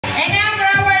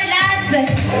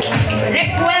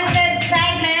requested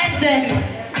segment.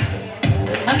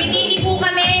 Mamimili po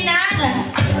kami ng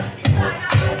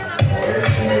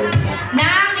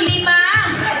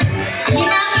limang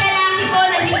lalaki po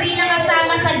na hindi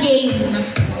nakasama sa game.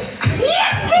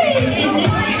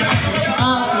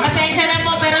 Pasensya na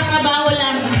po, pero trabaho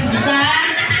lang. Isa,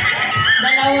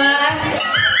 dalawa,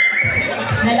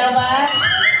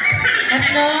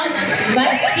 tatlo, diba?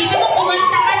 Dito mo,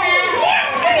 kumanta ka na.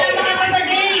 Kasama ka pa sa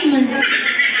game.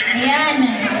 Ayan.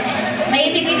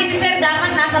 Naisip-isip si sir,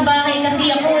 dapat nasa bahay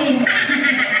kasi ako eh.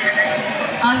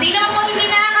 Sino po hindi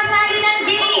nakakasali ng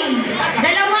game?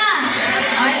 Dalawa.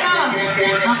 Ito.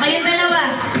 Kayong dalawa.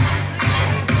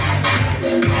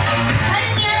 Ano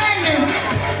yan?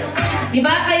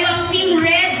 Diba kayo ang team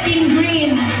red, team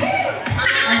green?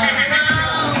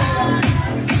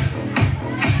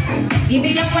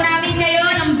 Bibigyan po namin kayo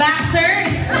ng boxer.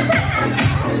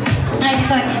 Ay,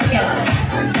 ito.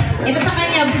 Ito sa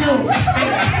kanya, blue.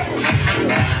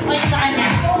 Ito sa kanya.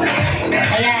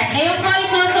 Ayan. Ngayon po,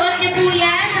 isusuot niyo po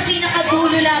yan sa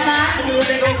pinakadulo lamang.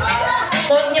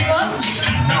 Suot niyo po.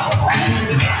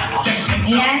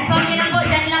 Ayan. Suot niyo lang po.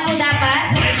 Diyan lang po dapat.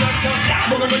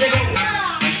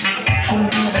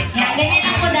 Ayan. Ganyan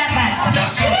lang po dapat.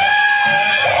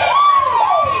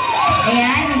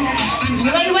 Ayan.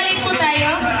 Iwalay po tayo.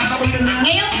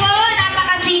 Ngayon po,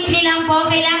 napakasimple lang po.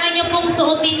 Kailangan nyo pong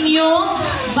suotin yung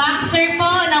boxer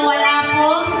po na wala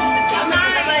po.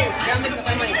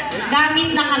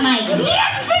 Gamit na kamay.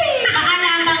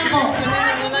 Nakalamang po.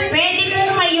 Pwede po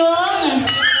kayong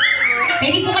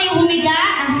humiga,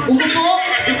 umupo,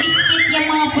 itis-tis yung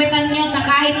mga puwetan nyo sa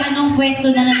kahit anong pwesto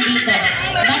na nandito.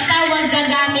 Basta huwag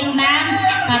gagamit ng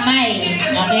kamay.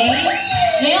 Okay?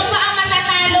 Ngayon pa ang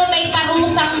matatalo may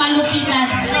parusang malupitan.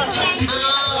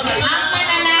 Ang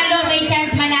mananalo may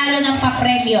chance manalo ng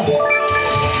papremyo.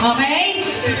 Okay?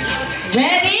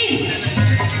 Ready?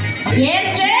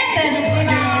 Get set!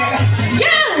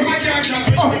 Go!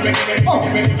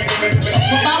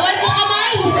 Bawal mo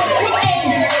kamay!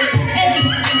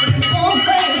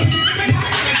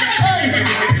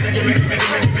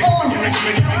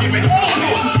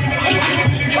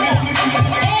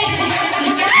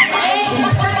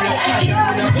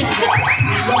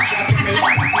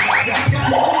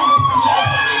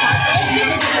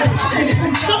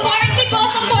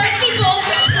 Supportive po.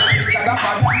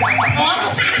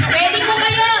 Pwede po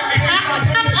kayo.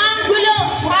 Ang angulo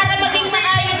para maging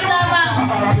maayos lamang.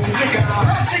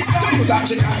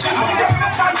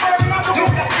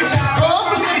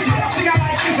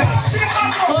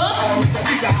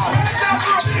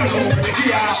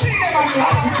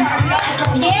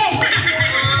 Yeah.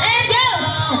 And go.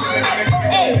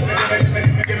 Hey.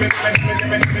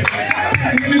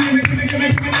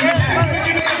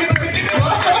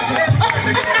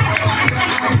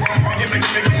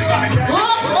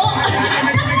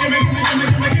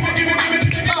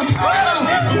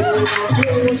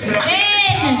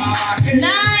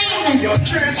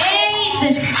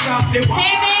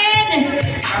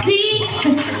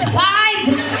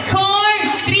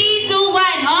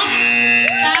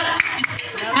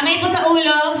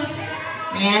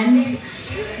 Ayan.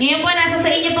 Ngayon po, nasa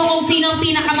sa inyo po kung sino ang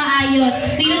pinakamaayos.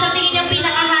 Sino sa tingin niyo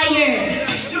pinaka-higher?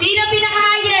 Sino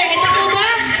pinaka-higher? Ito po ba?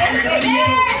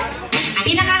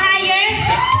 Pinaka-higher?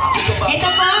 Ito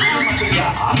po?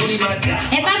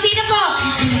 Ito, sino po?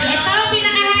 Ito,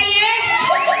 pinaka-higher?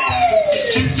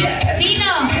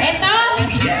 Sino? Ito?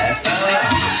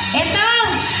 Ito?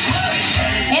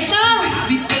 Ito?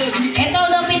 Ito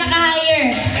daw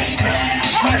pinaka-higher.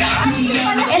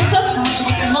 Ito?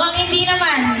 Mukhang hindi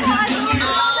naman.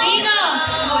 Sino?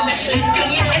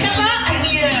 Ito po?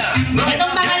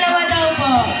 Itong pangalawa daw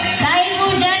po. Dahil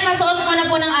po dyan, masuot ko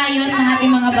na po ng ayos ng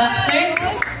ating mga boxer.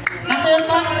 Masuot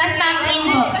po, tas tuck in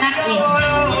po. Tuck in.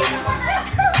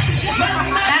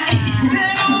 Tuck in.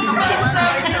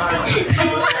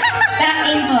 Tuck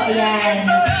in po, yan.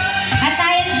 At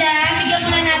dahil dyan, bigyan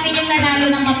muna natin yung nanalo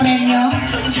ng kapremyo.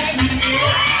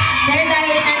 Sir,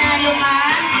 dahil nanalo ka,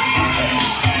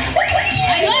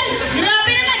 ayun!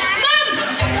 Grabe naman! Ma'am!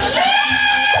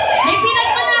 May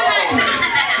pinagmanahan!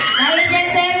 Dahil dyan,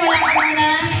 sir, walang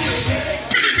muna.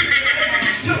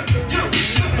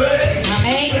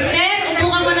 Okay, sir,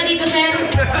 upo ka muna dito, sir.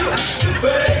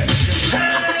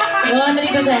 Upo ka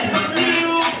dito, sir.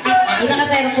 Dito ka,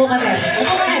 sir. Upo ka, sir.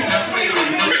 Upo ka, sir.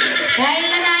 Dahil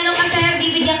nanalo ka, sir,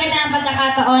 bibigyan kita ng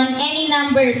pagkakataon. Any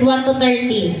numbers, 1 to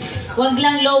 30. Huwag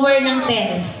lang lower ng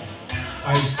 10.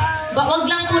 Huwag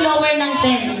lang po lower ng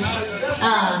 10.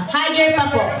 Higher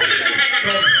pa po.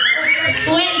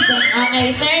 12.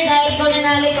 Okay, sir, dahil ikaw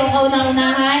nanalo, ikaw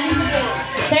kauna-unahan.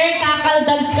 Sir,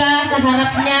 kakaldag ka sa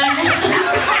harap niyan.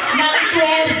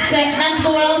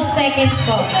 seconds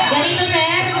po. Ganito,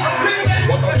 sir.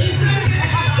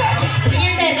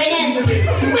 Ganyan, sir. Ganyan.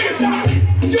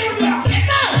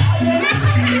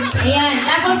 Ayan.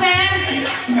 Tapos, sir.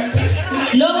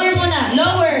 Lower muna.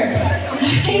 Lower.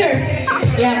 Higher.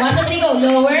 Ayan. 1, 2, 3, go.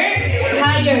 Lower.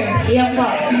 Higher. Ayan po.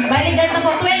 Balikan na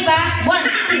po. 12, ha? 1,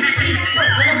 2, 3,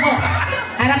 4. Ganun po.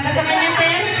 Harap ka sa kanya,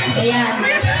 sir. Ayan.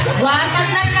 Pag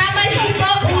nagkamali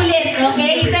po, ulit.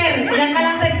 Okay, sir? Diyan ka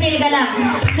lang, sir. Chill ka lang.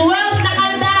 12 na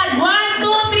kaldag. 1,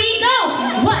 2, 3, go!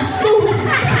 1, 2.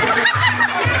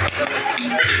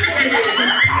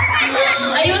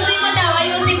 Ayusin mo daw.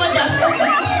 Ayusin mo daw. 1, 2,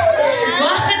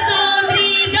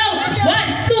 3, go!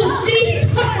 1, 2, 3,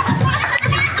 4,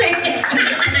 6, 7.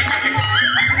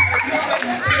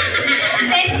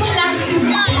 10 pa lang.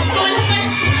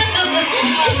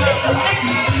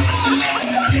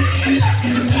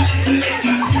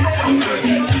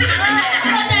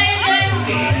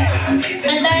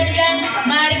 Dahil dyan,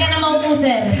 maaari ka na maupo,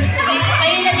 sir.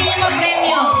 Kayo na din yung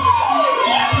mag-premyo.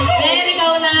 Sir,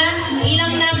 ikaw na.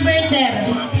 Ilang number, sir?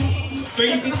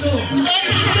 22. 22. 22.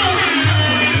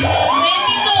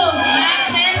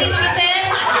 Sir, dito ka, sir.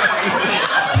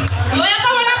 Wala pa,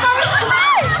 wala pa.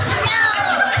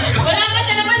 Wala pa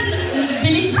na naman.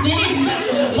 Bilis, bilis.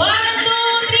 1,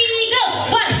 2, 3, go!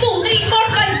 1, 2, 3, 4,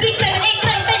 5, 6, 7, 8,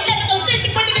 9, 10, 11, 12,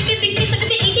 13, 14, 15, 16, 17,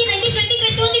 18, 19, 20,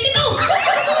 21, 22.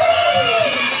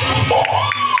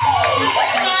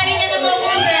 Maaari niya na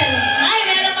maupo, sir. Ay,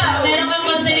 meron pa. Meron kang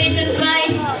consolation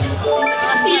prize.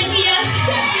 Iyak-iyak.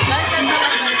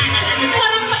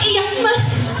 Parang maiyak na.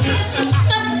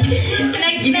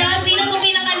 Next na. Sino po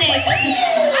pinaka-next?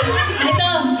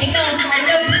 Ito. Ikaw.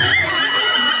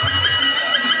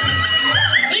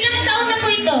 Ilang taon na po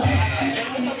ito?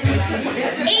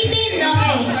 18.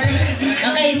 Okay.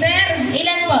 Okay, sir.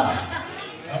 Ilan po?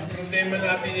 Ang problema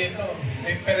natin ito,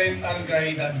 may parental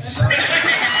guidance.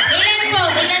 Ilan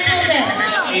po? Ilan po, sir?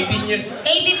 18 years.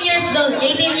 18 years old.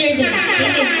 18 years old.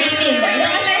 18. Ito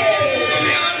ka, sir?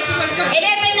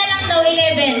 11 na lang daw.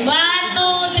 11. 1,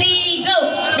 2, 3, go!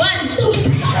 1, 2, 6,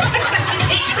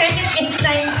 7, 8,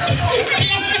 9.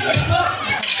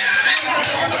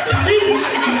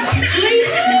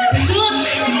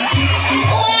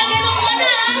 Ganun ka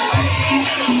na.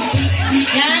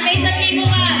 Yan, may 1,000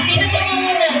 ka. Sino po mo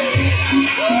muna?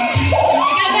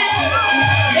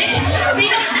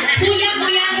 Sino? Kuya.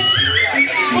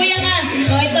 Kuya nga.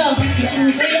 O, ito. Kuya.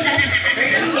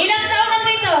 Ilang taon na po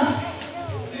ito?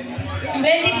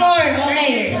 24.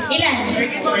 Okay. Ilan?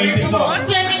 24.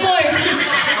 24. 1,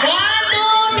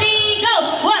 2, 3, go!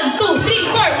 1, 2, 3,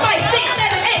 4, 5, 6,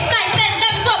 7, 8, 9, 10,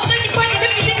 11, 12, 13, 14,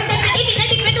 15, 16, 17, 18,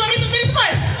 19, 20, 21, 22,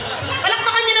 24.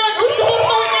 Palakpakan niyo naman. Uy,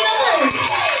 suportahan niyo naman.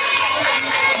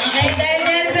 Okay, dahil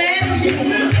dyan, sir.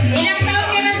 Ilang taon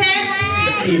ka na, sir?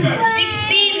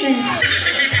 16.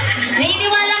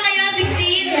 Naniniwala kayo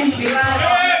 16? May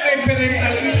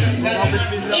parental guidance.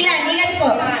 Ilan po?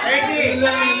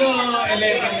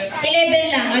 11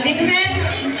 11 lang. O, this is it.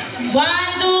 1,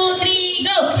 2, 3,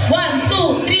 go! 1,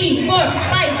 2, 3, 4,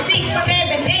 5,